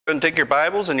And take your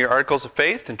Bibles and your articles of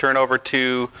faith and turn over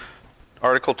to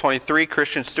Article 23,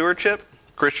 Christian Stewardship.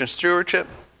 Christian Stewardship.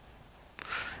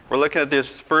 We're looking at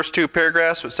these first two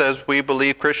paragraphs. It says, we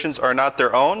believe Christians are not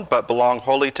their own, but belong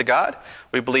wholly to God.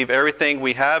 We believe everything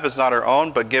we have is not our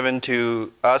own, but given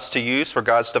to us to use for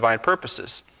God's divine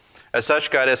purposes. As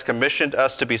such, God has commissioned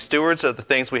us to be stewards of the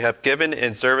things we have given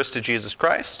in service to Jesus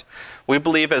Christ. We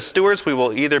believe as stewards we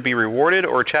will either be rewarded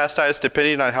or chastised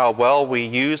depending on how well we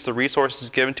use the resources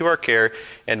given to our care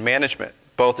and management,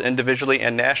 both individually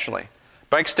and nationally.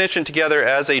 By extension, together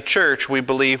as a church, we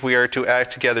believe we are to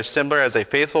act together similar as a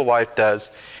faithful wife does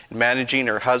in managing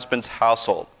her husband's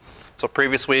household. So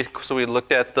previous week, we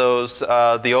looked at those,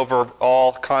 the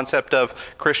overall concept of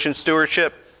Christian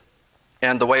stewardship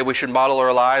and the way we should model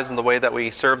our lives and the way that we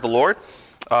serve the Lord.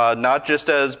 Not just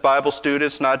as Bible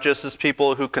students, not just as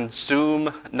people who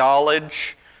consume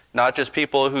knowledge, not just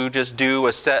people who just do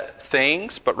a set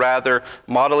things, but rather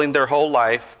modeling their whole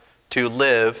life to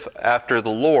live after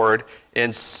the Lord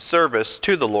in service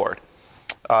to the Lord.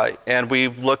 And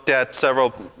we've looked at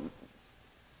several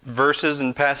verses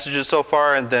and passages so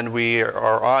far, and then we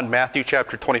are on Matthew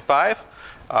chapter 25.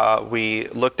 We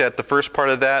looked at the first part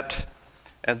of that,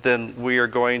 and then we are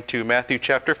going to Matthew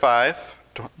chapter 25.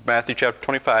 And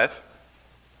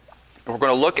we're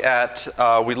going to look at,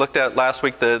 we looked at last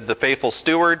week the faithful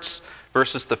stewards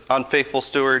versus the unfaithful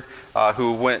steward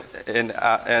who went in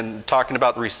and talking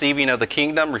about the receiving of the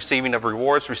kingdom, receiving of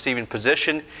rewards, receiving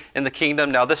position in the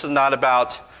kingdom. Now this is not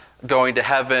about going to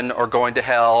heaven or going to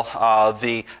hell.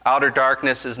 The outer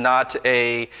darkness is not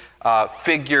a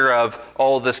figure of,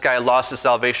 oh, this guy lost his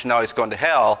salvation, now he's going to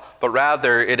hell, but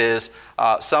rather it is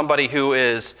somebody who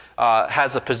is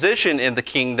has a position in the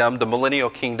kingdom, the millennial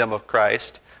kingdom of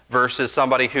Christ, versus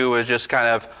somebody who is just kind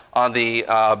of on the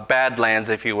badlands,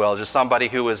 if you will, just somebody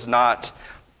who is not,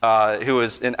 who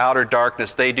is in outer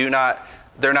darkness. They're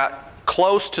not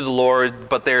close to the Lord,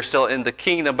 but they're still in the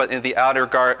kingdom, but in the outer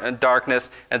darkness,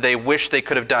 and they wish they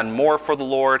could have done more for the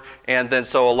Lord. And then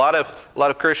so a lot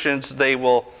of Christians, they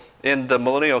will, in the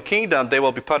millennial kingdom, they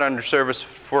will be put under service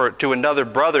to another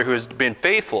brother who has been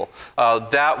faithful.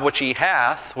 That which he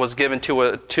hath was given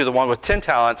to the one with 10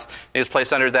 talents. He was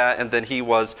placed under that, and then he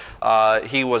was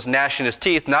gnashing his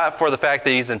teeth, not for the fact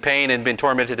that he's in pain and been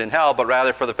tormented in hell, but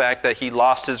rather for the fact that he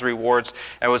lost his rewards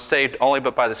and was saved only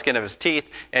but by the skin of his teeth.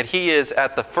 And he is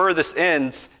at the furthest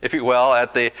ends, if you will,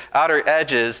 at the outer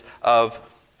edges of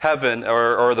heaven,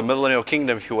 or the millennial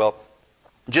kingdom, if you will.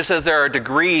 Just as there are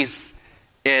degrees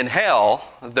in hell,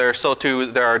 there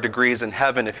are degrees in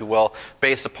heaven, if you will,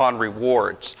 based upon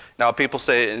rewards. Now people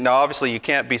say, now obviously you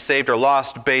can't be saved or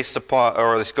lost based upon,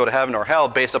 or at least go to heaven or hell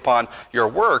based upon your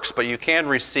works, but you can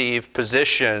receive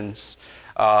positions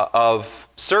of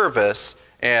service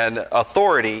and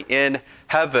authority in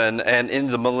heaven and in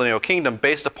the millennial kingdom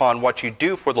based upon what you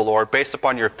do for the Lord, based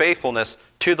upon your faithfulness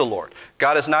to the Lord.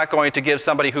 God is not going to give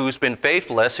somebody who's been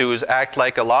faithless, who's act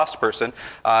like a lost person,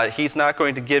 he's not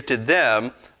going to give to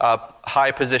them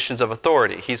high positions of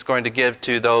authority. He's going to give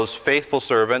to those faithful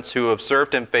servants who have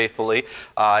served him faithfully,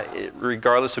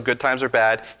 regardless of good times or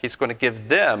bad. He's going to give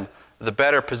them the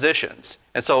better positions.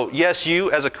 And so, yes,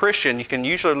 you as a Christian, you can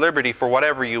use your liberty for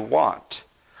whatever you want.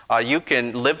 You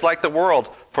can live like the world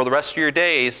for the rest of your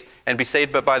days and be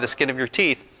saved but by the skin of your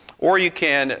teeth. Or you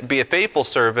can be a faithful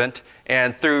servant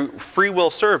and through free will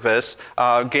service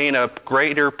gain a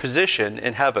greater position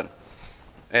in heaven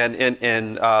and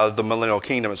in the millennial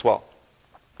kingdom as well,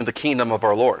 in the kingdom of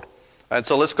our Lord. And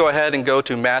so let's go ahead and go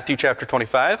to Matthew chapter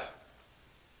 25.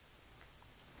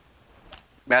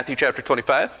 Matthew chapter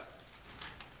 25. Of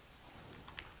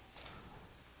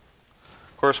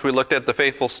course, we looked at the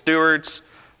faithful stewards.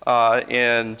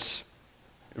 And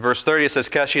verse 30, it says,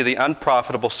 cast ye the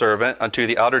unprofitable servant unto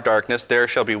the outer darkness. There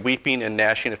shall be weeping and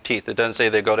gnashing of teeth. It doesn't say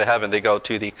they go to heaven. They go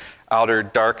to the outer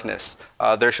darkness.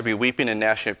 There shall be weeping and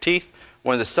gnashing of teeth.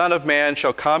 When the Son of Man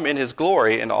shall come in his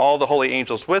glory, and all the holy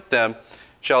angels with them,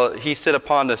 shall he sit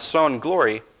upon the throne in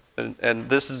glory. And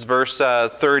this is verse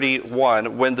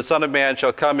 31. When the Son of Man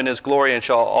shall come in his glory, and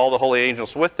shall all the holy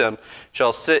angels with him,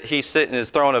 shall he sit in his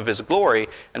throne of his glory,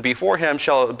 and before him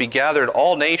shall be gathered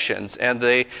all nations, and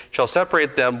they shall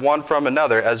separate them one from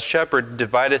another, as a shepherd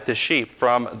divideth his sheep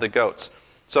from the goats.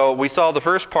 So we saw the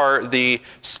first part, the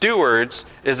stewards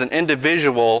is an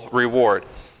individual reward.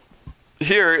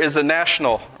 Here is a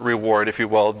national reward, if you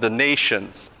will, the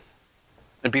nations.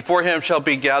 And before him shall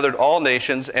be gathered all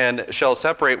nations, and shall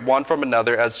separate one from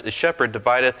another, as a shepherd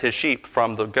divideth his sheep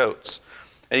from the goats.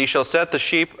 And he shall set the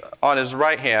sheep on his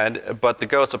right hand, but the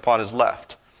goats upon his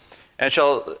left. And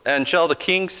shall the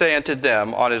king say unto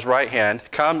them on his right hand,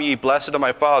 come ye blessed of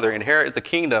my Father, inherit the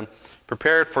kingdom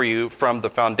prepared for you from the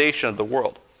foundation of the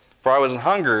world. For I was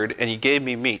hungered, and you gave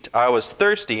me meat. I was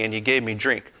thirsty, and you gave me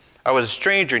drink. I was a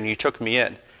stranger, and you took me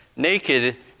in.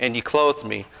 Naked, and ye clothed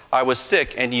me. I was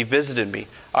sick, and ye visited me.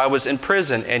 I was in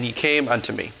prison, and ye came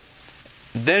unto me.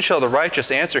 Then shall the righteous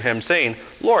answer him, saying,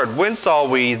 Lord, when saw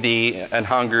we thee an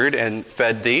hungered, and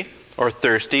fed thee, or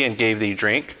thirsty, and gave thee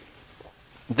drink?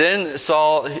 Then when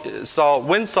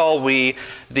saw we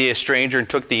thee a stranger, and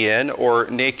took thee in, or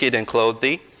naked, and clothed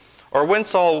thee? Or when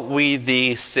saw we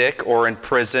thee sick, or in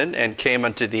prison, and came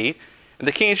unto thee? And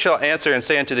the king shall answer and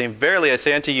say unto them, Verily I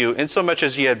say unto you, insomuch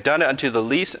as ye have done it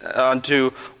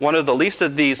unto one of the least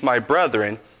of these my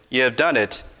brethren, ye have done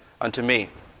it unto me.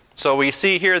 So we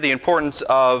see here the importance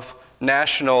of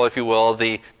national, if you will,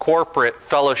 the corporate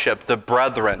fellowship, the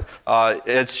brethren.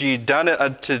 It's ye done it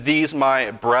unto these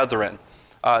my brethren.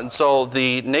 And so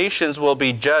the nations will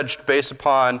be judged based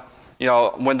upon,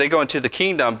 when they go into the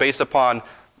kingdom, based upon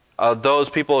those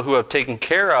people who have taken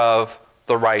care of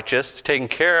the righteous, taking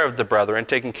care of the brethren,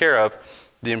 taking care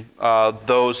of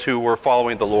those who were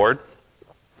following the Lord.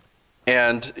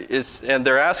 And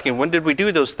they're asking, when did we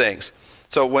do those things?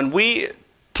 So when we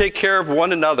take care of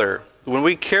one another, when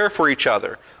we care for each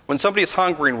other, when somebody's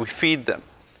hungry and we feed them.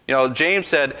 James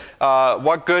said,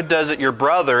 what good does it your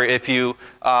brother if you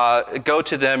go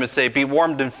to them and say, be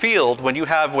warmed and filled, when you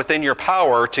have within your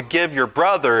power to give your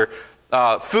brother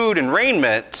food and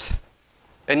raiment,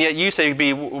 and yet you say,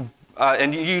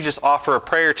 and you just offer a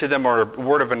prayer to them or a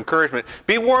word of encouragement,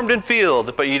 be warmed and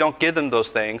filled, but you don't give them those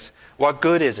things. What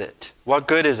good is it? What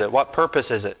good is it? What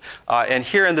purpose is it? And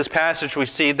here in this passage we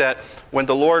see that when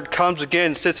the Lord comes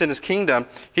again, sits in his kingdom,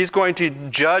 he's going to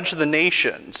judge the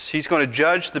nations. He's going to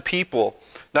judge the people,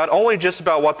 not only just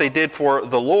about what they did for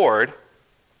the Lord,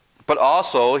 but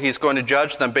also he's going to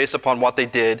judge them based upon what they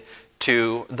did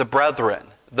to the brethren.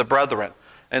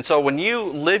 And so when you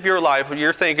live your life,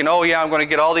 you're thinking, oh yeah, I'm going to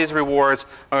get all these rewards,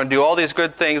 I'm going to do all these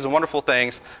good things and wonderful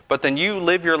things, but then you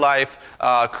live your life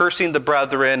cursing the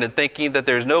brethren and thinking that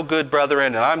there's no good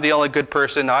brethren and I'm the only good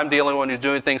person, I'm the only one who's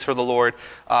doing things for the Lord,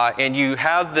 and you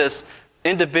have this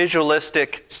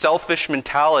individualistic, selfish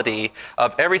mentality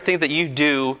of everything that you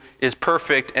do is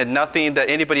perfect and nothing that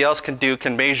anybody else can do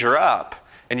can measure up.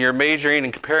 And you're measuring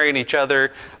and comparing each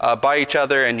other by each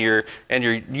other, and you're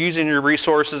using your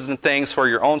resources and things for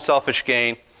your own selfish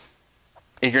gain,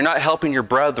 and you're not helping your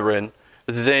brethren,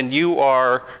 then you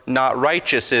are not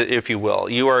righteous, if you will.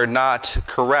 You are not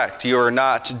correct. You are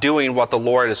not doing what the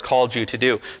Lord has called you to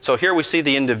do. So here we see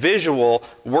the individual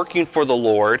working for the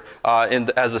Lord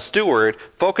as a steward,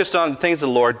 focused on the things of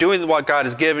the Lord, doing what God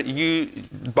has given you,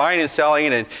 buying and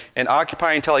selling and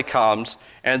occupying until he comes.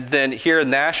 And then here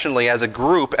nationally as a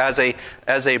group, as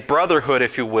a brotherhood,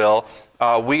 if you will,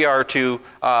 we are to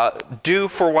do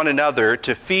for one another,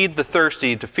 to feed the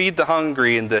thirsty, to feed the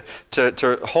hungry, and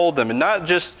to hold them. And not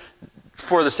just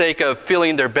for the sake of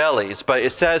filling their bellies, but it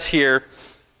says here,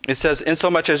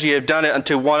 insomuch as ye have done it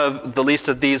unto one of the least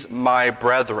of these my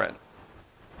brethren.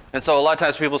 And so a lot of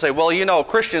times people say, well,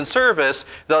 Christian service,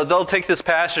 they'll take this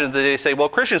passage and they say, well,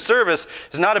 Christian service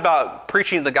is not about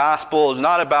preaching the gospel, it's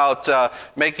not about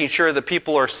making sure that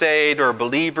people are saved or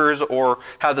believers or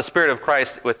have the Spirit of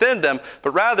Christ within them,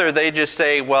 but rather they just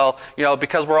say, well,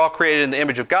 because we're all created in the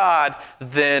image of God,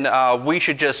 then we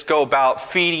should just go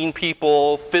about feeding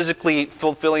people, physically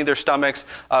fulfilling their stomachs,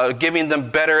 giving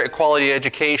them better quality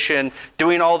education,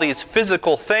 doing all these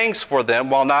physical things for them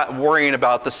while not worrying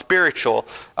about the spiritual.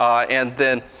 And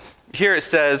then here it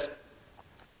says,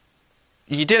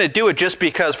 you didn't do it just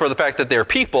because for the fact that they're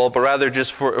people, but rather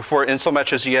just for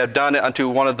insomuch as you have done it unto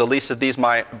one of the least of these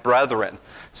my brethren.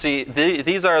 See,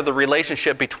 these are the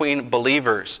relationship between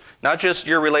believers, not just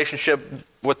your relationship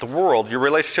with the world. Your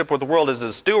relationship with the world is as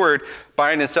a steward,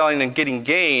 buying and selling and getting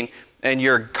gain, and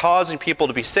you're causing people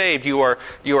to be saved. You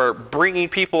are bringing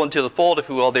people into the fold, if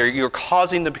you will. You're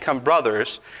causing them to become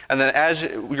brothers. And then as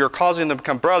you're causing them to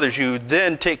become brothers, you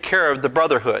then take care of the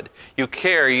brotherhood. You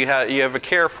have a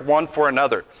care for one for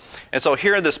another. And so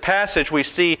here in this passage, we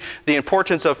see the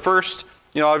importance of first,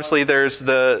 obviously there's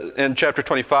in chapter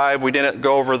 25, we didn't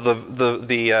go over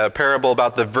the parable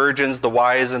about the virgins, the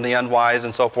wise and the unwise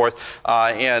and so forth.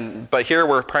 But here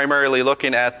we're primarily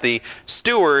looking at the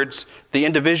stewards, the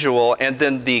individual, and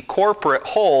then the corporate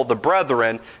whole, the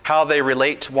brethren, how they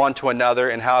relate one to another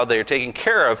and how they're taking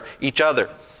care of each other.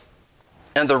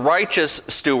 And the righteous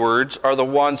stewards are the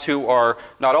ones who are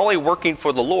not only working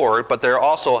for the Lord, but they're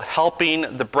also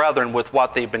helping the brethren with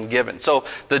what they've been given. So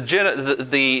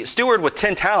the steward with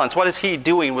 10 talents, what is he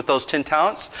doing with those 10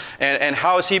 talents? And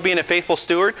how is he being a faithful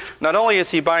steward? Not only is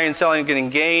he buying, selling, getting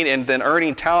gain, and then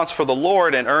earning talents for the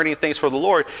Lord and earning things for the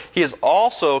Lord, he is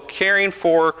also caring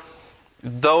for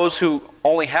those who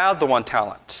only have the 1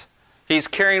 talent. He's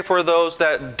caring for those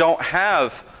that don't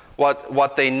have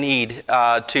what they need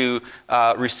to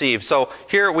receive. So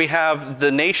here we have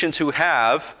the nations who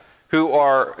have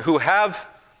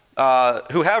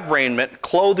raiment,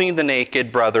 clothing the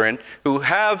naked brethren, who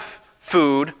have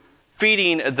food,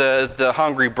 feeding the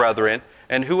hungry brethren,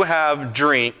 and who have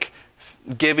drink,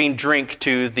 giving drink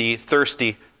to the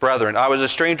thirsty brethren. I was a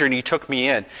stranger and you took me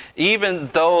in. Even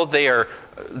though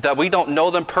that we don't know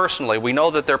them personally, we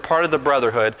know that they're part of the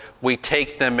brotherhood, we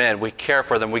take them in, we care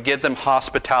for them, we give them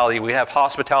hospitality, we have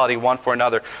hospitality one for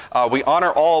another. We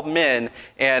honor all men,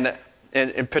 and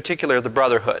in particular the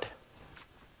brotherhood.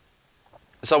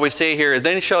 So we say here,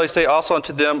 then shall he say also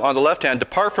unto them on the left hand,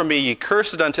 depart from me, ye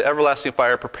cursed, unto everlasting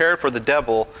fire, prepared for the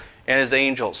devil and his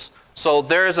angels. So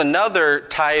there's another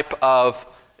type of,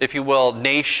 if you will,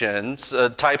 nations,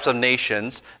 types of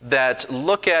nations that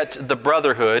look at the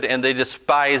brotherhood and they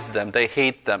despise them, they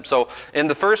hate them. So in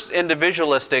the first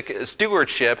individualistic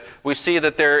stewardship, we see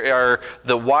that there are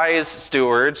the wise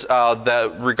stewards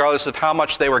that regardless of how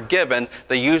much they were given,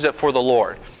 they use it for the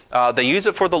Lord. They use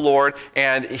it for the Lord,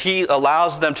 and he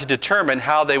allows them to determine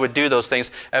how they would do those things.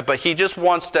 But he just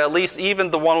wants to, at least even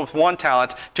the one with 1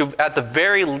 talent, to at the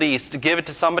very least give it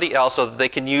to somebody else so that they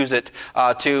can use it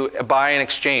to buy and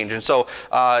exchange. And so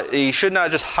you should not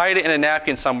just hide it in a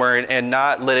napkin somewhere and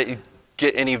not let it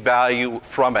get any value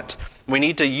from it. We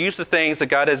need to use the things that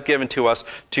God has given to us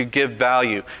to give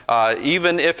value.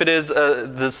 Even if it is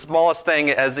the smallest thing,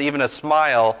 as even a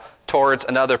smile towards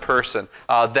another person,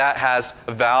 that has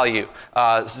value.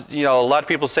 A lot of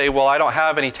people say, well, I don't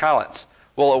have any talents.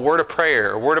 Well, a word of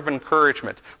prayer, a word of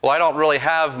encouragement. Well, I don't really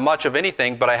have much of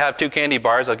anything, but I have 2 candy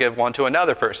bars. I'll give one to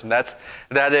another person. that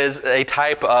is a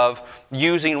type of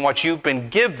using what you've been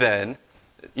given.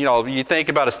 You think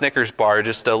about a Snickers bar,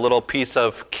 just a little piece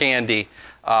of candy,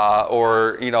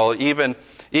 or even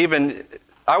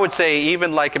I would say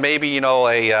even like maybe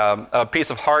a piece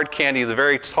of hard candy, the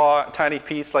very tiny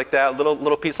piece like that,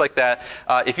 little piece like that.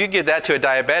 If you give that to a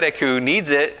diabetic who needs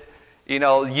it,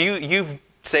 you've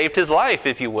saved his life,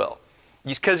 if you will,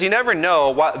 because you never know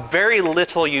what very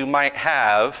little you might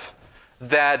have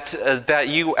that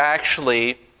you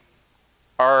actually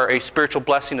are a spiritual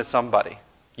blessing to somebody.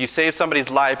 You save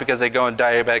somebody's life because they go in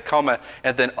diabetic coma,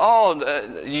 and then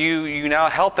you now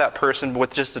help that person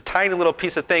with just a tiny little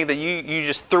piece of thing that you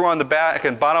just threw on the back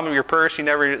and bottom of your purse. You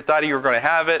never thought you were going to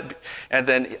have it, and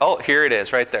then here it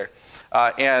is right there.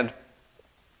 And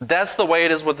that's the way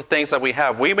it is with the things that we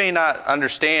have. We may not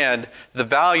understand the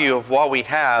value of what we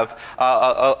have,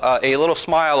 a little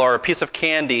smile or a piece of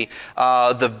candy,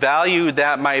 the value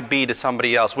that might be to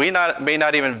somebody else. We may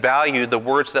not even value the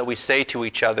words that we say to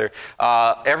each other.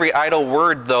 Every idle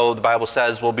word, though, the Bible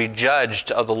says, will be judged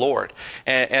of the Lord.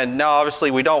 And now, obviously,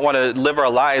 we don't want to live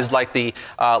our lives like the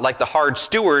hard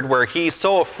steward, where he's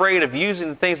so afraid of using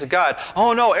the things of God.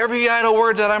 Oh no, every idle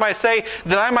word that I might say,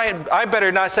 I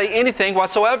better not say anything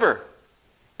whatsoever.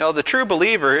 The true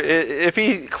believer, if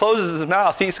he closes his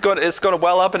mouth, it's going to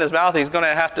well up in his mouth. He's going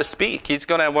to have to speak. He's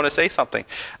going to want to say something.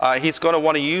 He's going to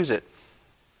want to use it.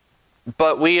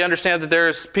 But we understand that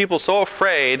there's people so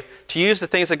afraid to use the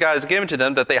things that God has given to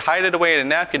them that they hide it away in a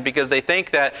napkin because they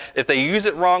think that if they use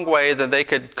it wrong way, then they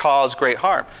could cause great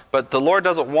harm. But the Lord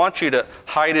doesn't want you to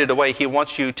hide it away. He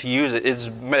wants you to use it. It's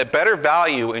better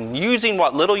value in using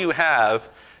what little you have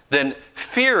than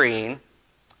fearing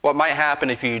what might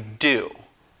happen if you do.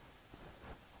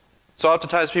 So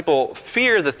oftentimes people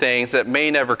fear the things that may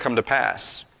never come to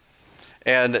pass.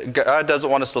 And God doesn't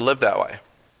want us to live that way.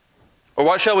 Or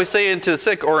what shall we say unto the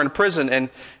sick or in prison?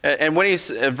 And when he's,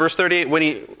 verse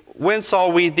 38, when saw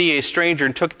we thee a stranger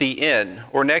and took thee in,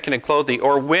 or naked and clothed thee?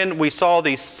 Or when we saw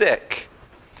thee sick?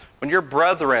 When your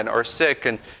brethren are sick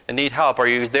and need help, are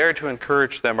you there to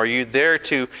encourage them? Are you there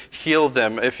to heal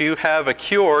them? If you have a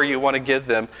cure, you want to give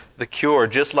them the cure.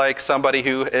 Just like somebody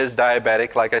who is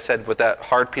diabetic, like I said, with that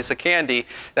hard piece of candy,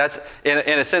 that's in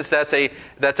a sense that's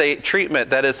a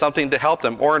treatment. That is something to help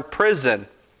them. Or in prison,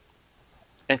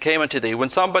 and came unto thee. When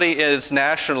somebody is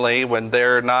nationally, when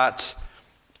they're not,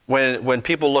 when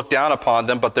people look down upon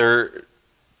them, but they're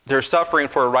suffering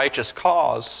for a righteous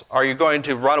cause, are you going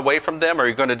to run away from them? Are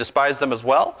you going to despise them as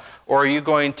well? Or are you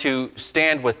going to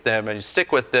stand with them and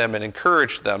stick with them and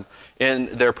encourage them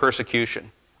in their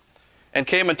persecution? and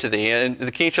came unto thee. And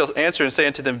the king shall answer and say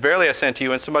unto them, Verily I say unto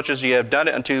you, insomuch as ye have done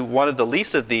it unto one of the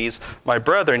least of these, my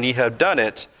brethren, ye have done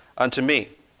it unto me.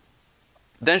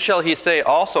 Then shall he say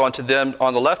also unto them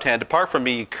on the left hand, Depart from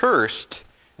me, ye cursed,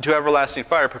 into everlasting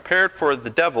fire, prepared for the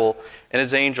devil and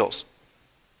his angels.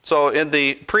 So in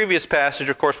the previous passage,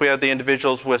 of course, we have the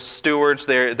individuals with stewards.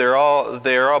 They're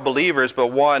all believers, but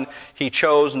one, he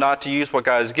chose not to use what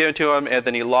God has given to him, and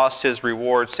then he lost his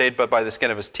reward, saved but by the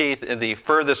skin of his teeth, in the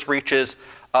furthest reaches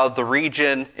of the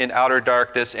region in outer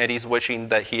darkness, and he's wishing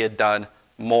that he had done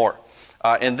more.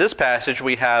 In this passage,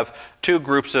 we have two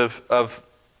groups of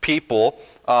people,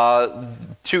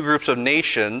 two groups of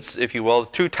nations, if you will,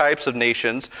 two types of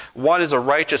nations. One is a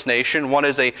righteous nation. One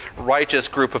is a righteous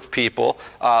group of people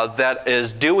that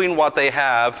is doing what they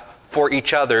have for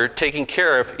each other, taking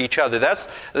care of each other. That's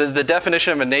the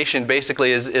definition of a nation.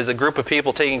 Basically is a group of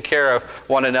people taking care of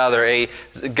one another, a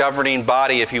governing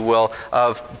body, if you will,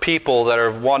 of people that are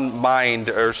of one mind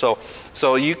or so.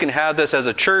 So you can have this as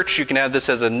a church, you can have this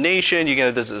as a nation, you can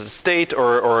have this as a state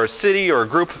or a city or a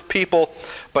group of people.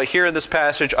 But here in this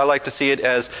passage, I like to see it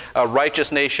as a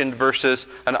righteous nation versus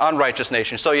an unrighteous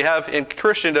nation. So you have, in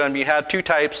Christendom, you have two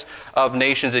types of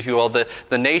nations, if you will.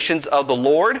 The nations of the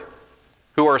Lord,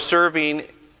 who are serving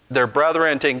their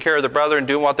brethren, taking care of their brethren,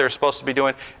 doing what they're supposed to be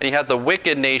doing. And you have the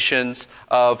wicked nations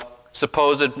of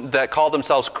that call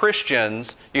themselves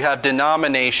Christians. You have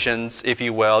denominations, if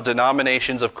you will,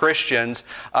 denominations of Christians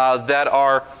that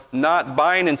are not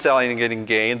buying and selling and getting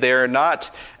gain. They are not,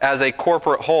 as a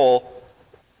corporate whole,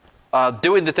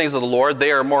 doing the things of the Lord.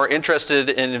 They are more interested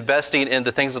in investing in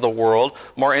the things of the world,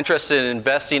 more interested in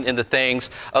investing in the things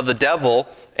of the devil,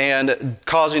 and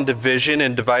causing division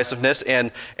and divisiveness,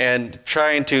 and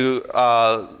trying to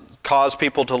cause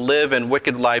people to live in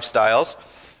wicked lifestyles.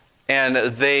 And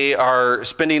they are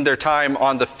spending their time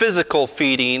on the physical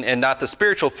feeding and not the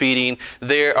spiritual feeding.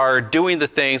 They are doing the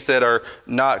things that are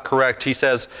not correct. He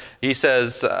says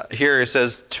here,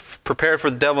 Prepare for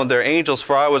the devil and their angels,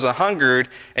 for I was a hungered,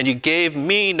 and you gave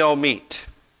me no meat.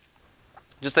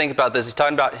 Just think about this. He's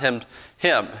talking about him.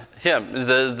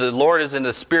 The Lord is in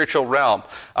the spiritual realm.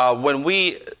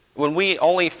 When we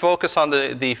only focus on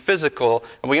the physical,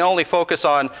 and we only focus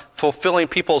on fulfilling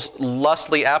people's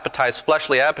lustly appetites,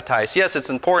 fleshly appetites, yes,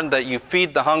 it's important that you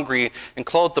feed the hungry and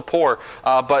clothe the poor.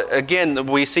 But again,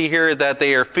 we see here that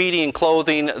they are feeding and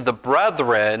clothing the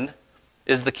brethren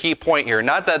is the key point here.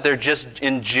 Not that they're just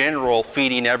in general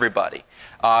feeding everybody.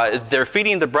 They're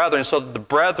feeding the brethren so that the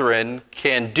brethren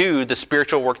can do the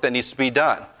spiritual work that needs to be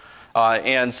done.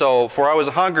 And so, for I was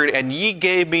hungered, and ye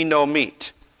gave me no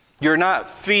meat. You're not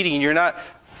feeding, you're not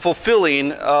fulfilling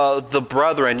the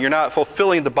brethren. You're not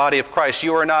fulfilling the body of Christ.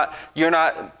 You're not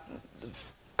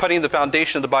putting the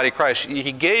foundation of the body of Christ.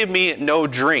 He gave me no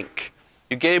drink.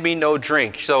 You gave me no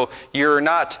drink. So you're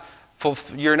not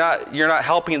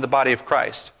helping the body of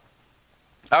Christ.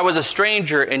 I was a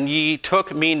stranger, and ye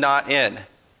took me not in.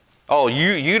 Oh,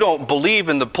 you don't believe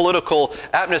in the political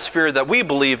atmosphere that we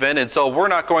believe in, and so we're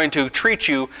not going to treat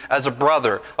you as a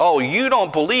brother. Oh, you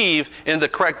don't believe in the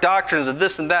correct doctrines of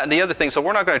this and that and the other thing, so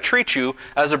we're not going to treat you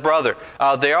as a brother.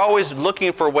 They're always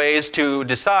looking for ways to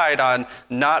decide on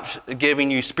not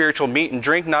giving you spiritual meat and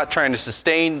drink, not trying to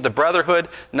sustain the brotherhood,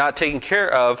 not taking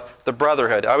care of the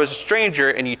brotherhood. I was a stranger,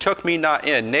 and ye took me not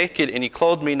in, naked, and ye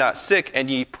clothed me not, sick, and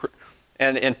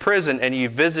in prison, and ye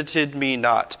visited me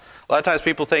not. A lot of times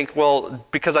people think, well,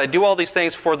 because I do all these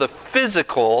things for the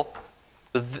physical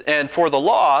and for the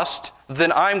lost,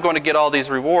 then I'm going to get all these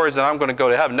rewards and I'm going to go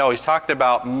to heaven. No, he's talking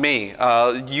about me.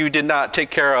 You did not take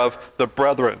care of the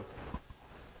brethren.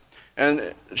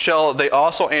 And shall they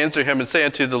also answer him and say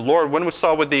unto the Lord, when we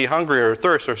saw with thee hungry or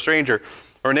thirst or stranger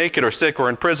or naked or sick or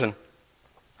in prison,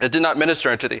 it did not minister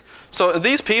unto thee. So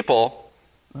these people,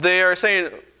 they are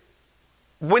saying,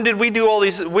 when didn't we do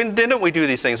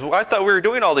these things? Well, I thought we were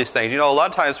doing all these things. You know, a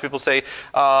lot of times people say,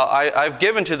 I've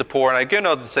given to the poor and I've given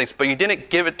all these things, but you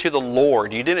didn't give it to the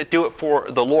Lord. You didn't do it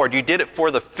for the Lord. You did it for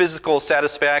the physical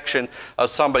satisfaction of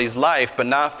somebody's life, but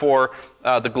not for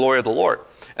the glory of the Lord.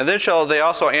 And then shall they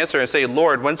also answer and say,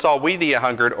 Lord, when saw we thee a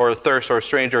hungered, or a thirst, or a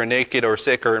stranger, or naked, or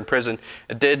sick, or in prison,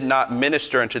 and did not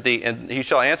minister unto thee? And he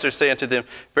shall answer and say unto them,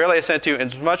 Verily I say unto you,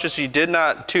 inasmuch as ye did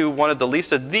not to one of the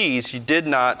least of these, ye did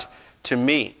not to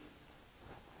me.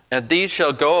 And these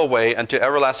shall go away unto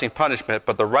everlasting punishment,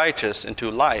 but the righteous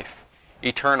into life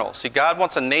eternal. See, God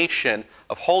wants a nation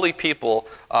of holy people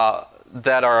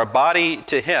that are a body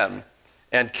to him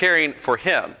and caring for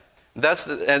him.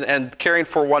 And caring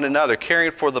for one another,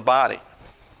 caring for the body.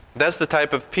 That's the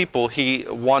type of people he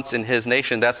wants in his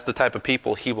nation. That's the type of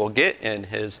people he will get in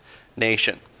his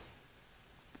nation.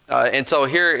 And so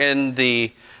here in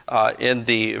the in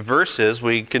the verses,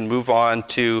 we can move on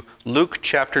to Luke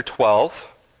chapter 12.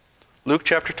 Luke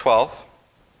chapter 12.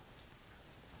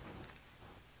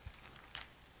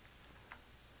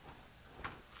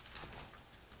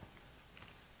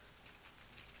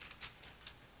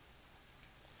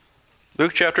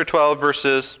 Luke chapter 12,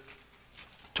 verses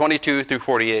 22 through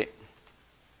 48. It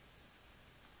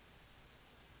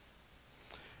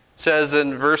says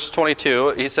in verse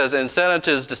 22, he says, and said unto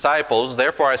his disciples,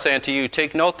 therefore I say unto you,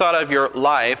 take no thought of your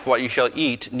life, what you shall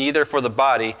eat, neither for the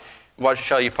body, what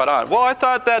shall you put on. Well, I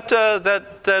thought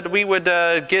that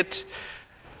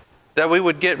we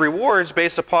would get rewards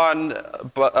based upon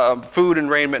food and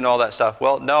raiment and all that stuff.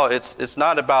 Well, no, it's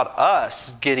not about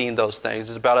us getting those things.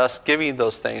 It's about us giving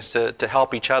those things to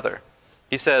help each other.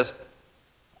 He says,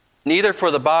 neither for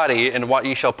the body and what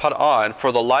ye shall put on,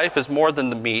 for the life is more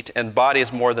than the meat, and body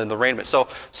is more than the raiment. So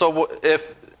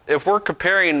if we're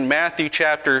comparing Matthew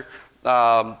chapter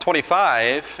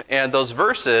 25 and those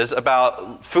verses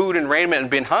about food and raiment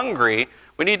and being hungry,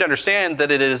 we need to understand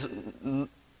that it is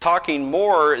talking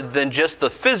more than just the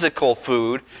physical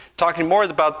food, talking more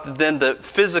about than the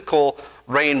physical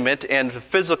raiment and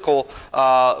physical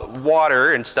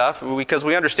water and stuff, because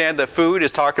we understand that food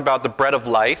is talking about the bread of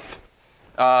life,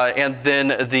 and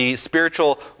then the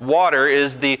spiritual water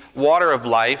is the water of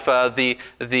life, and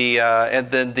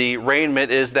then the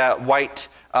raiment is that white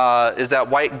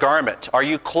garment. Are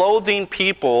you clothing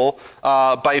people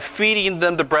by feeding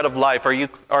them the bread of life? Are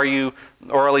you,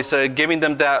 or at least giving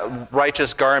them that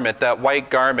righteous garment, that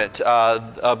white garment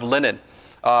of linen,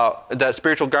 that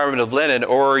spiritual garment of linen,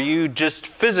 or are you just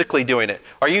physically doing it?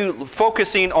 Are you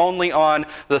focusing only on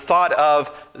the thought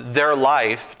of their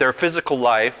life, their physical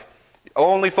life,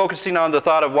 only focusing on the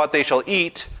thought of what they shall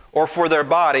eat, or for their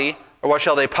body, or what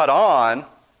shall they put on?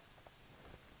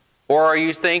 Or are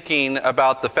you thinking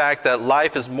about the fact that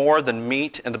life is more than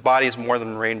meat and the body is more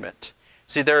than raiment?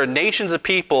 See, there are nations of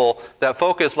people that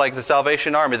focus, like the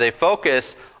Salvation Army, they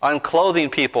focus on clothing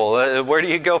people. Where do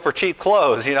you go for cheap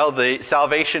clothes? You know, the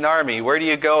Salvation Army. Where do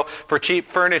you go for cheap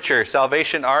furniture?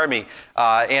 Salvation Army,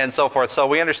 and so forth. So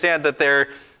we understand that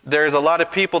there's a lot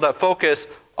of people that focus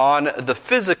on the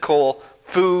physical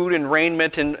food and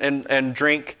raiment and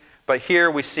drink, but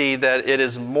here we see that it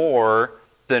is more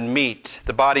than meat.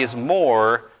 The body is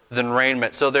more than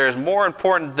raiment. So there is more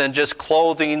important than just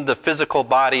clothing the physical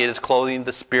body. It is clothing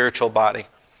the spiritual body.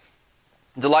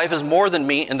 The life is more than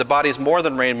meat, and the body is more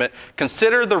than raiment.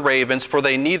 Consider the ravens, for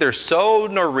they neither sow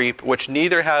nor reap, which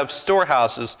neither have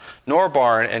storehouses nor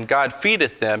barn, and God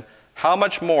feedeth them. How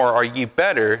much more are ye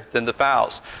better than the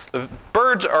fowls? The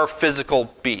birds are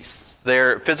physical beasts.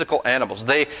 They're physical animals.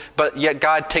 But yet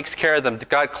God takes care of them.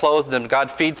 God clothes them. God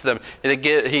feeds them.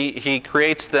 He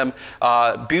creates them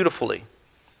beautifully.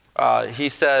 He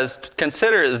says,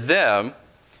 consider them.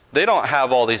 They don't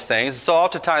have all these things. So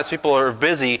oftentimes people are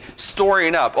busy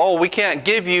storing up. Oh, we can't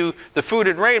give you the food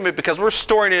and raiment because we're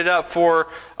storing it up for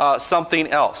something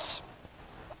else.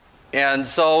 And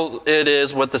so it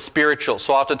is with the spiritual.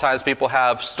 So oftentimes people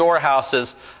have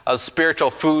storehouses of spiritual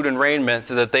food and raiment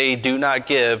that they do not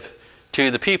give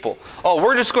to the people. Oh,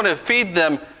 we're just going to feed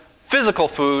them physical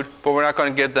food, but we're not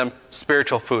going to give them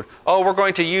spiritual food. Oh, we're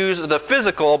going to use the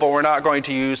physical, but we're not going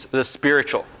to use the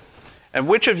spiritual. And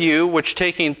which of you, which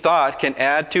taking thought, can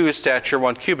add to his stature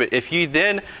 1 cubit? If ye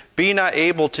then be not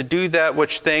able to do that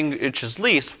which is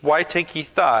least, why take ye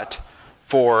thought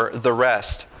for the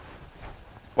rest?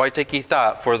 Why take ye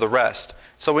thought for the rest?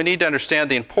 So we need to understand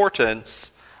the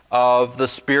importance of the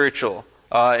spiritual,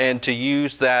 and to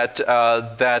use that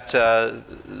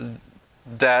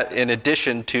in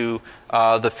addition to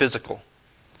the physical.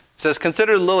 It says,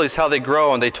 consider the lilies, how they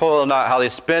grow, and they toil not, how they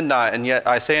spin not, and yet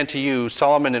I say unto you,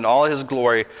 Solomon in all his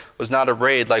glory was not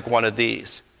arrayed like one of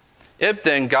these. If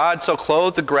then God so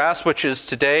clothe the grass which is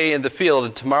today in the field,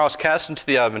 and tomorrow is cast into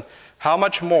the oven, how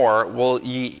much more will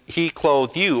he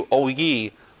clothe you, O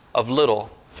ye of little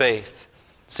faith?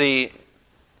 See,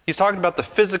 he's talking about the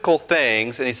physical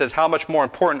things, and he says, how much more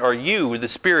important are you, the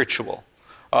spiritual?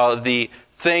 The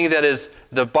thing that is,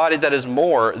 the body that is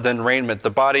more than raiment, the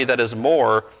body that is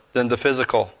more than the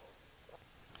physical.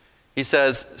 He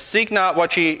says, seek not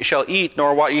what ye shall eat,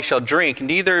 nor what ye shall drink,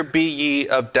 neither be ye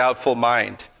of doubtful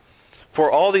mind. For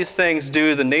all these things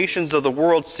do the nations of the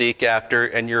world seek after,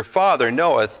 and your Father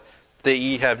knoweth that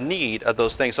ye have need of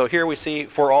those things. So here we see,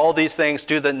 for all these things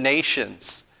do the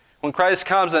nations. When Christ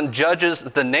comes and judges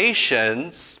the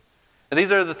nations, and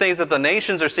these are the things that the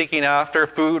nations are seeking after,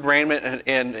 food, raiment,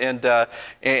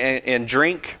 and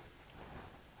drink.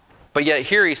 But yet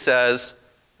here he says,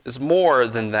 it's more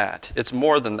than that. It's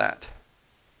more than that.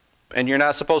 And you're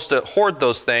not supposed to hoard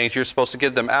those things. You're supposed to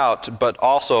give them out, but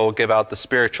also give out the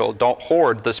spiritual. Don't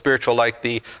hoard the spiritual like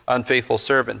the unfaithful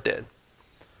servant did.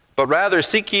 But rather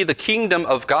seek ye the kingdom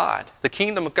of God. The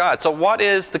kingdom of God. So what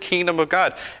is the kingdom of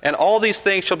God? And all these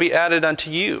things shall be added unto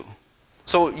you.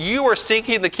 So you are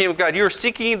seeking the kingdom of God. You are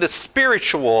seeking the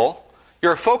spiritual.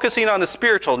 You're focusing on the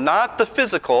spiritual, not the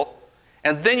physical.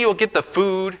 And then you'll get the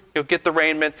food, you'll get the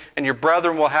raiment, and your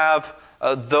brethren will have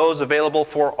those available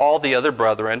for all the other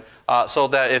brethren, so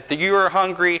that if you are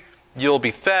hungry, you'll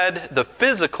be fed the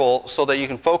physical so that you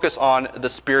can focus on the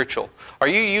spiritual. Are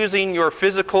you using your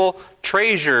physical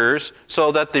treasures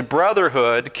so that the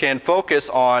brotherhood can focus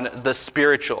on the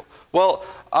spiritual? Well,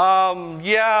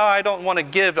 yeah, I don't want to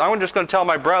give. I'm just going to tell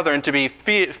my brethren to be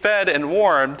fed and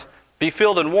warmed, be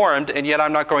filled and warmed, and yet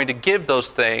I'm not going to give those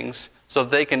things so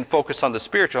they can focus on the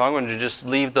spiritual. I'm going to just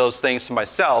leave those things to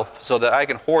myself so that I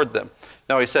can hoard them.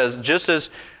 No, he says, just as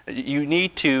you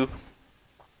need to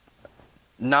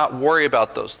not worry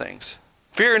about those things.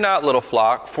 Fear not, little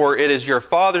flock, for it is your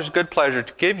Father's good pleasure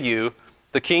to give you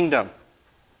the kingdom.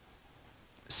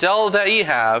 Sell that ye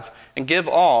have, and give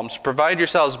alms. Provide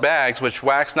yourselves bags which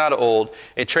wax not old,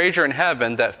 a treasure in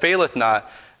heaven that faileth not.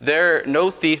 There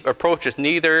no thief approacheth,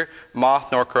 neither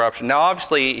moth nor corruption. Now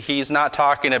obviously he's not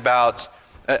talking about,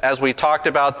 as we talked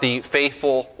about, the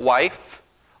faithful wife.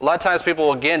 A lot of times people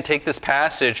will again take this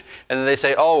passage and then they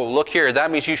say, oh, look here,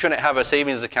 that means you shouldn't have a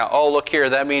savings account. Oh, look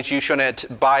here, that means you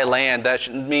shouldn't buy land.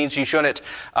 That means you shouldn't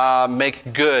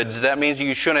make goods. That means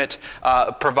you shouldn't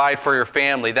provide for your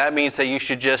family. That means that you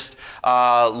should just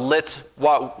let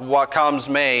what comes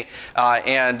may,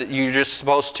 and you're just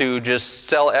supposed to just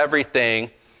sell everything.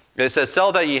 It says,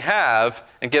 sell that ye have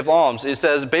and give alms. It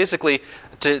says basically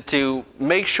to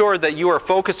make sure that you are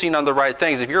focusing on the right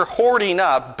things. If you're hoarding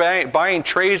up, buying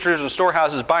treasures and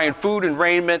storehouses, buying food and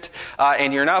raiment,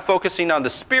 and you're not focusing on the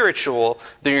spiritual,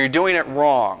 then you're doing it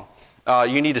wrong.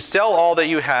 You need to sell all that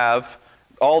you have,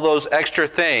 all those extra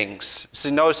things.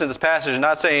 So notice in this passage, it's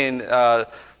not saying,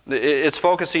 it's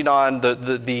focusing on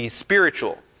the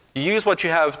spiritual. You use what you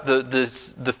have,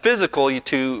 the physical,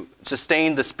 to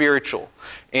sustain the spiritual.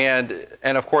 And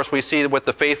of course we see with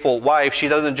the faithful wife, she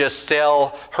doesn't just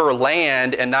sell her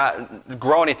land and not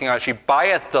grow anything on it. She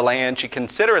buyeth the land, she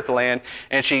considereth the land,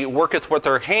 and she worketh with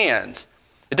her hands.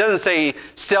 It doesn't say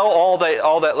sell all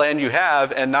that land you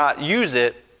have and not use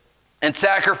it and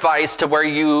sacrifice to where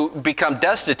you become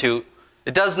destitute.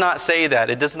 It does not say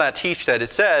that. It does not teach that. It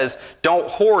says, don't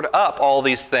hoard up all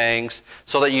these things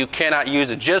so that you cannot use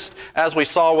it. Just as we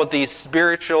saw with these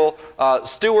spiritual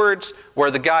stewards, where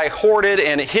the guy hoarded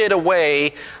and hid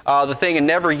away the thing and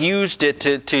never used it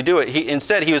to do it.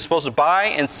 Instead, he was supposed to buy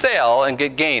and sell and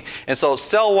get gain. And so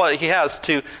sell what he has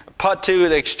to put to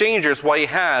the exchangers what he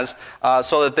has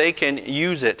so that they can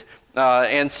use it.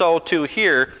 And so to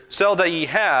here, sell that ye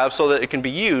have so that it can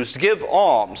be used. Give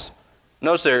alms.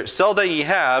 Notice there, sell that ye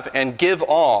have and give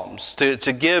alms, to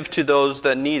give to those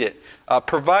that need it.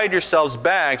 Provide yourselves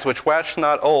bags which wax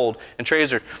not old, and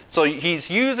treasure. So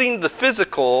he's using the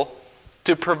physical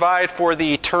to provide for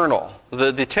the eternal,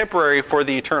 the temporary for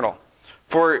the eternal.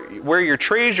 For where your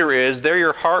treasure is, there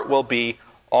your heart will be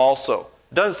also.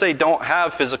 It doesn't say don't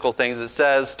have physical things. It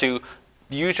says to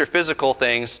use your physical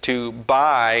things to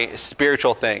buy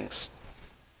spiritual things.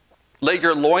 Let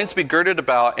your loins be girded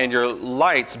about and your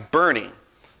lights burning.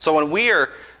 So when we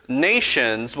are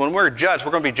nations, when we're judged,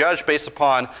 we're going to be judged based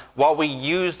upon what we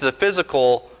use the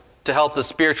physical to help the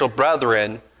spiritual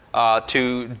brethren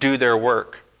to do their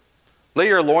work. Let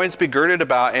your loins be girded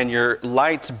about and your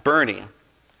lights burning.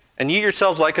 And ye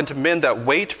yourselves like unto men that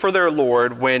wait for their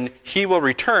Lord when he will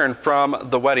return from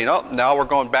the wedding. Oh, now we're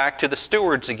going back to the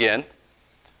stewards again,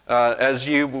 as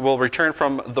you will return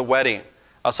from the wedding.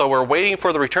 So we're waiting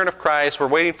for the return of Christ. We're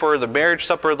waiting for the marriage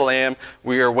supper of the Lamb.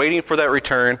 We are waiting for that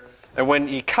return. And when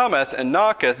he cometh and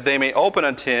knocketh, they may open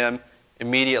unto him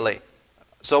immediately.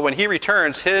 So when he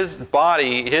returns, his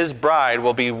body, his bride,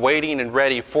 will be waiting and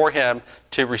ready for him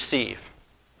to receive.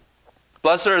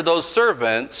 Blessed are those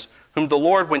servants whom the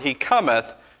Lord, when he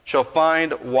cometh, shall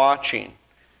find watching.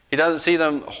 He doesn't see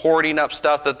them hoarding up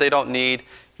stuff that they don't need.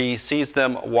 He sees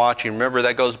them watching. Remember,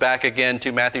 that goes back again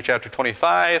to Matthew chapter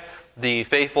 25. The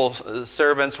faithful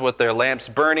servants with their lamps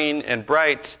burning and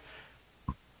bright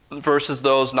versus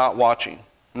those not watching,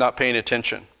 not paying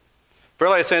attention.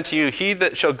 Verily I say unto you, he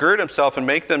that shall gird himself and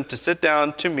make them to sit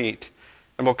down to meat,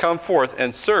 and will come forth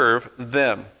and serve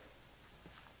them.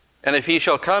 And if he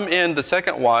shall come in the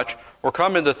second watch, or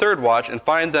come in the third watch, and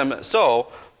find them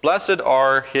so, blessed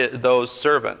are those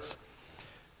servants.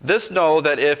 This know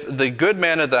that if the good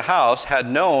man of the house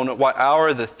had known what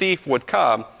hour the thief would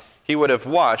come, he would have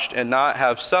watched and not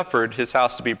have suffered his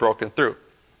house to be broken through.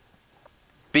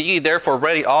 Be ye therefore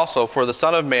ready also, for the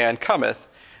Son of Man cometh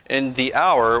in the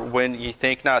hour when ye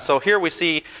think not. So here we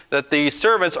see that the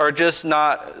servants are just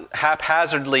not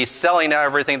haphazardly selling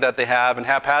everything that they have and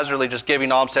haphazardly just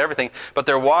giving alms to everything, but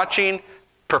they're watching,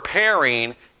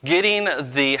 preparing, getting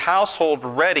the household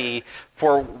ready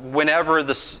for whenever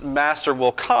the master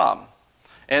will come.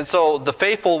 And so the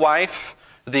faithful wife,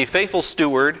 the faithful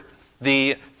steward,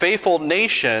 the faithful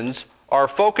nations are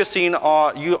focusing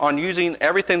on using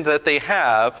everything that they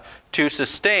have to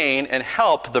sustain and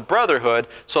help the brotherhood,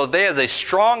 so they as a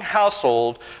strong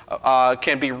household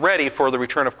can be ready for the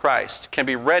return of Christ, can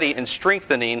be ready in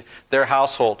strengthening their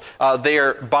household. They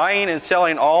are buying and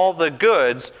selling all the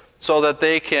goods so that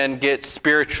they can get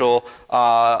spiritual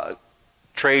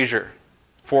treasure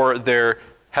for their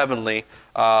heavenly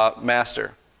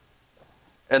master.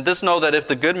 And this know that if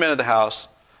the good men of the house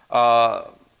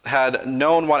had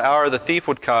known what hour the thief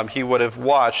would come, he would have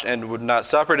watched and would not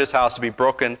suffer his house to be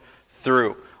broken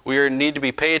through. We need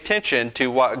to pay attention to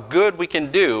what good we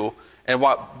can do and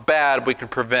what bad we can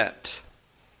prevent.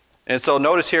 And so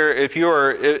notice here, if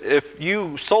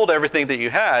you sold everything that you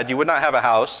had, you would not have a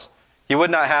house. You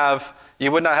would not have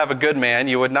a good man.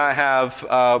 You would not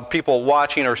have people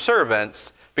watching or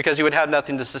servants, because you would have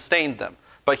nothing to sustain them.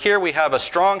 But here we have a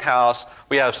strong house,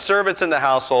 we have servants in the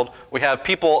household, we have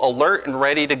people alert and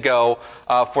ready to go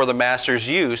for the master's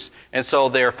use. And so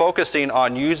they're focusing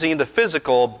on using the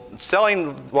physical,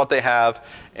 selling what they have,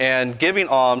 and giving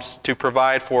alms to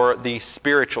provide for the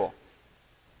spiritual.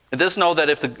 And this know that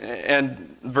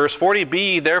and verse 40,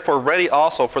 be ye therefore ready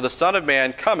also, for the Son of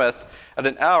Man cometh at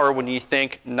an hour when ye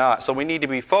think not. So we need to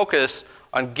be focused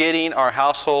on getting our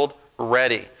household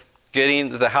ready,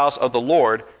 getting the house of the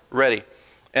Lord ready.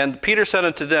 And Peter said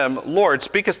unto them, Lord,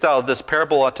 speakest thou this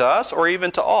parable unto us, or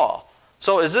even to all?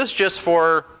 So is this just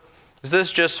for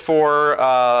the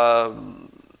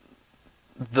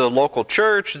local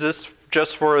church? Is this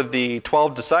just for the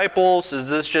 12 disciples? Is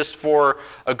this just for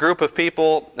a group of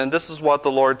people? And this is what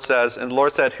the Lord says. And the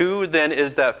Lord said, who then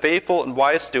is that faithful and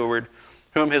wise steward,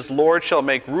 whom his Lord shall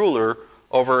make ruler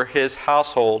over his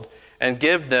household, and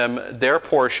give them their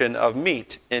portion of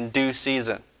meat in due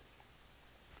season?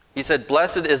 He said,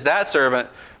 blessed is that servant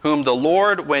whom the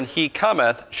Lord, when he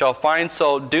cometh, shall find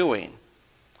so doing.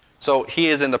 So he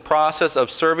is in the process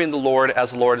of serving the Lord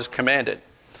as the Lord has commanded.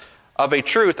 Of a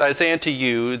truth I say unto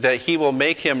you, that he will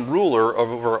make him ruler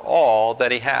over all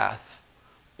that he hath.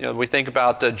 You know, we think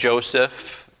about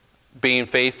Joseph being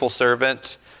faithful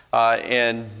servant,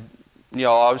 and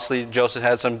obviously Joseph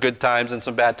had some good times and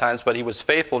some bad times, but he was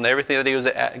faithful in everything that he was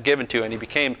given to, and he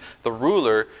became the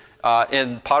ruler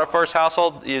in Potiphar's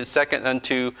household. He is second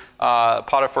unto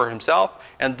Potiphar himself,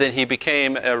 and then he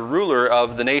became a ruler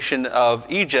of the nation of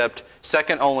Egypt,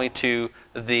 second only to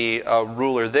the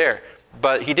ruler there.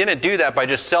 But he didn't do that by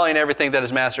just selling everything that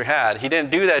his master had. He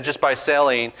didn't do that just by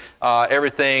selling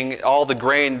everything, all the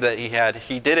grain that he had.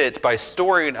 He did it by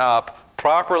storing up,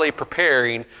 properly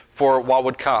preparing for what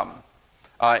would come.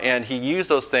 And he used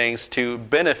those things to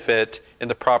benefit in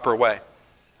the proper way.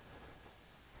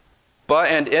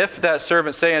 And if that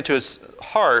servant say unto his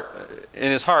heart,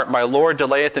 in his heart, my Lord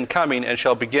delayeth in coming, and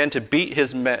shall begin to beat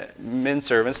his men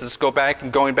servants. Let's go back, and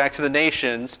going back to the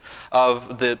nations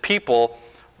of the people,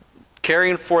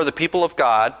 caring for the people of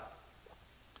God,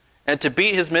 and to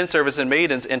beat his men servants and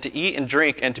maidens, and to eat and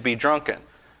drink, and to be drunken.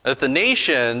 If the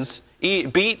nations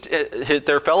beat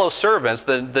their fellow servants,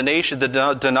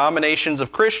 the denominations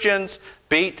of Christians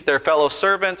beat their fellow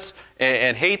servants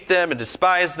and hate them and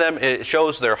despise them, it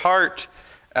shows their heart,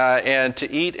 and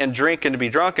to eat and drink and to be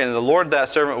drunken. And the Lord that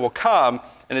servant will come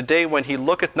in a day when he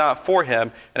looketh not for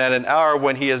him, and at an hour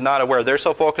when he is not aware. They're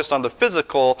so focused on the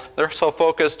physical, they're so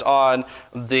focused on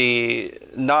the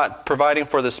not providing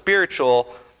for the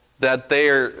spiritual, that they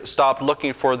are stopped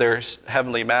looking for their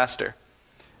heavenly master.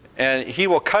 And he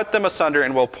will cut them asunder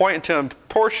and will point to him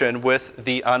portion with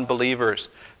the unbelievers.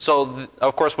 So,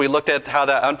 of course, we looked at how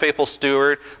that unfaithful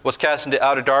steward was cast into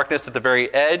outer darkness at the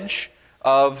very edge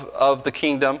of the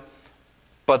kingdom.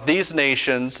 But these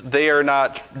nations, they are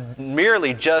not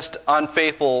merely just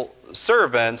unfaithful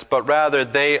servants, but rather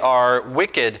they are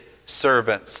wicked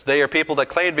servants. They are people that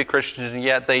claim to be Christians, and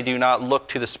yet they do not look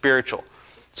to the spiritual.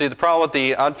 See, the problem with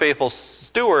the unfaithful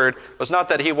steward was not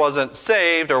that he wasn't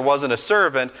saved or wasn't a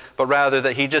servant, but rather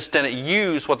that he just didn't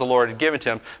use what the Lord had given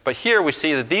to him. But here we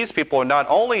see that these people are not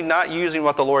only not using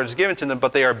what the Lord has given to them,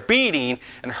 but they are beating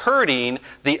and hurting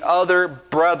the other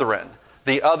brethren.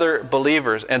 the other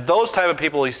believers. And those type of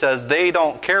people, he says, they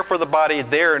don't care for the body.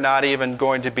 They're not even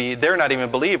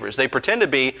believers. They pretend to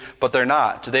be, but they're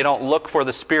not. They don't look for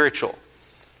the spiritual.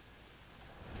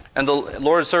 And the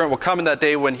Lord's servant will come in that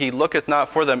day when he looketh not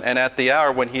for them, and at the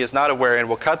hour when he is not aware, and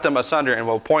will cut them asunder, and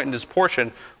will appoint his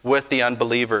portion with the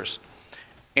unbelievers.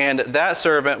 And that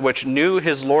servant which knew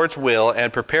his Lord's will,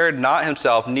 and prepared not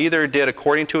himself, neither did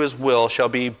according to his will, shall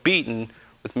be beaten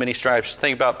with many stripes.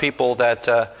 Think about people that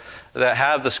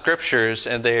have the Scriptures,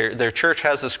 and their church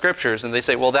has the Scriptures, and they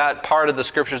say, well, that part of the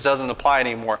Scriptures doesn't apply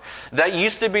anymore. That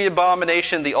used to be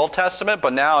abomination in the Old Testament,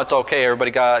 but now it's okay.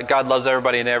 God loves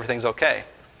everybody, and everything's okay.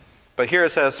 But here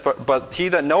it says, but he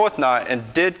that knoweth not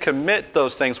and did commit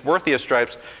those things worthy of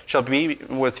stripes shall be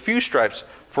with few stripes.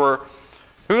 For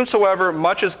whomsoever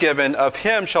much is given, of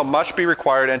him shall much be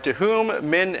required, and to whom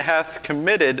men hath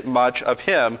committed much, of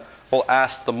him will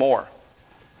ask the more.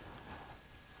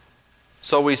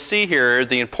 So we see here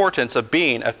the importance of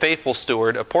being a faithful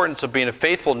steward, importance of being a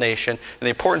faithful nation, and the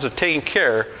importance of taking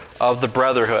care of the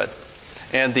brotherhood,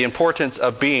 and the importance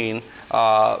of being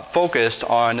focused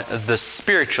on the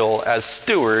spiritual as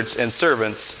stewards and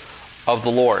servants of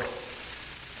the Lord.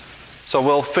 So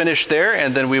we'll finish there,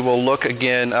 and then we will look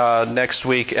again next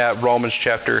week at Romans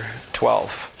chapter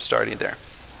 12, starting there.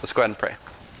 Let's go ahead and pray.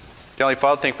 Heavenly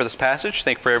Father, thank you for this passage.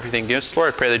 Thank you for everything you do,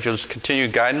 Lord. I pray that you'll continue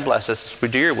to guide and bless us as we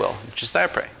do your will. Just I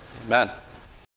pray. Amen.